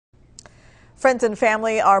Friends and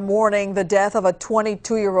family are mourning the death of a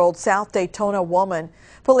 22-year-old South Daytona woman.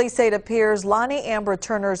 Police say it appears Lonnie Amber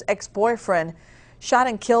Turner's ex-boyfriend shot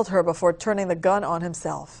and killed her before turning the gun on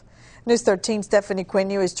himself. News 13's Stephanie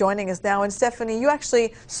Quinu is joining us now. And Stephanie, you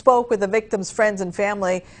actually spoke with the victim's friends and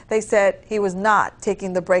family. They said he was not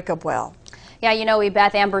taking the breakup well. Yeah, you know,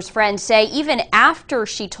 Beth, Amber's friends say even after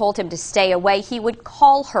she told him to stay away, he would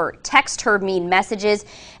call her, text her mean messages,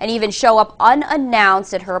 and even show up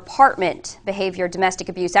unannounced at her apartment. Behavior domestic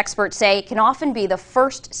abuse experts say it can often be the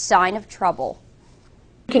first sign of trouble.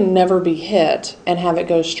 You can never be hit and have it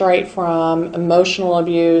go straight from emotional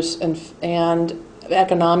abuse and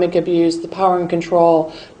economic abuse, the power and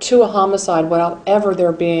control, to a homicide without ever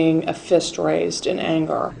there being a fist raised in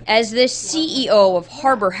anger. As the CEO of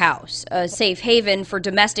Harbor House, a safe haven for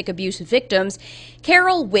domestic abuse victims,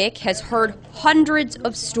 Carol Wick has heard hundreds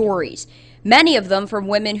of stories, many of them from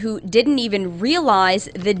women who didn't even realize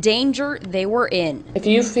the danger they were in. If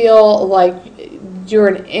you feel like you're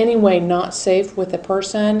in any way not safe with a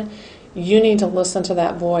person, you need to listen to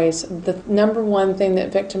that voice. The number one thing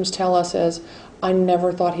that victims tell us is, I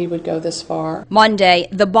never thought he would go this far. Monday,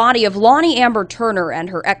 the body of Lonnie Amber Turner and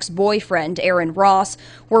her ex-boyfriend, Aaron Ross,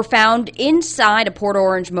 were found inside a Port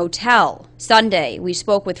Orange motel. Sunday, we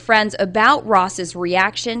spoke with friends about Ross's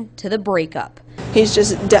reaction to the breakup. He's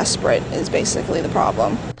just desperate is basically the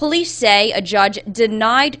problem. Police say a judge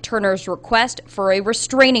denied Turner's request for a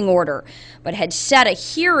restraining order, but had set a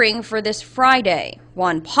hearing for this Friday.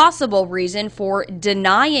 One possible reason for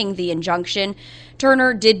denying the injunction,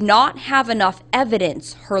 Turner did not have enough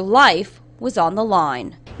evidence her life was on the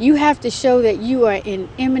line. You have to show that you are in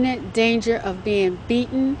imminent danger of being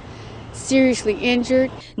beaten, seriously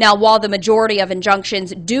injured. Now, while the majority of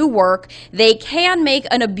injunctions do work, they can make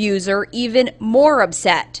an abuser even more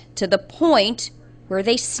upset, to the point where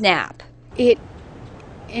they snap. It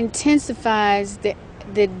intensifies the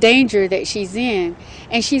danger that she's in,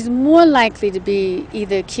 and she's more likely to be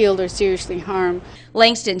either killed or seriously harmed.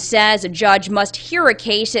 Langston says a judge must hear a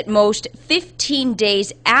case at most 15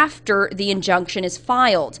 days after the injunction is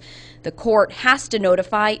filed. The court has to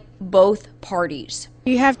notify both parties.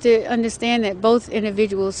 You have to understand that both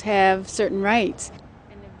individuals have certain rights.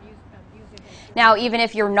 Now, even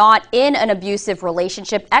if you're not in an abusive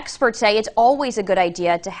relationship, experts say it's always a good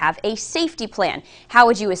idea to have a safety plan. How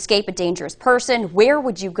would you escape a dangerous person? Where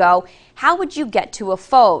would you go? How would you get to a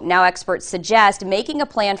phone? Now, experts suggest making a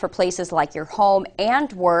plan for places like your home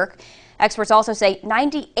and work. Experts also say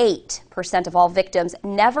 98% of all victims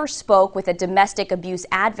never spoke with a domestic abuse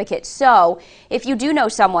advocate. So if you do know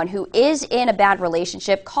someone who is in a bad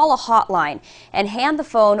relationship, call a hotline and hand the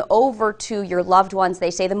phone over to your loved ones.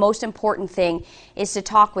 They say the most important thing is to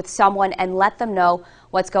talk with someone and let them know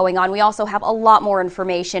what's going on. We also have a lot more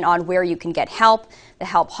information on where you can get help, the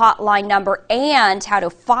help hotline number, and how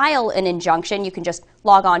to file an injunction. You can just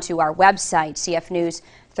log on to our website,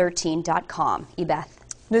 cfnews13.com. Ebeth.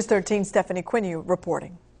 News 13's Stephanie Quinu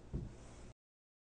reporting.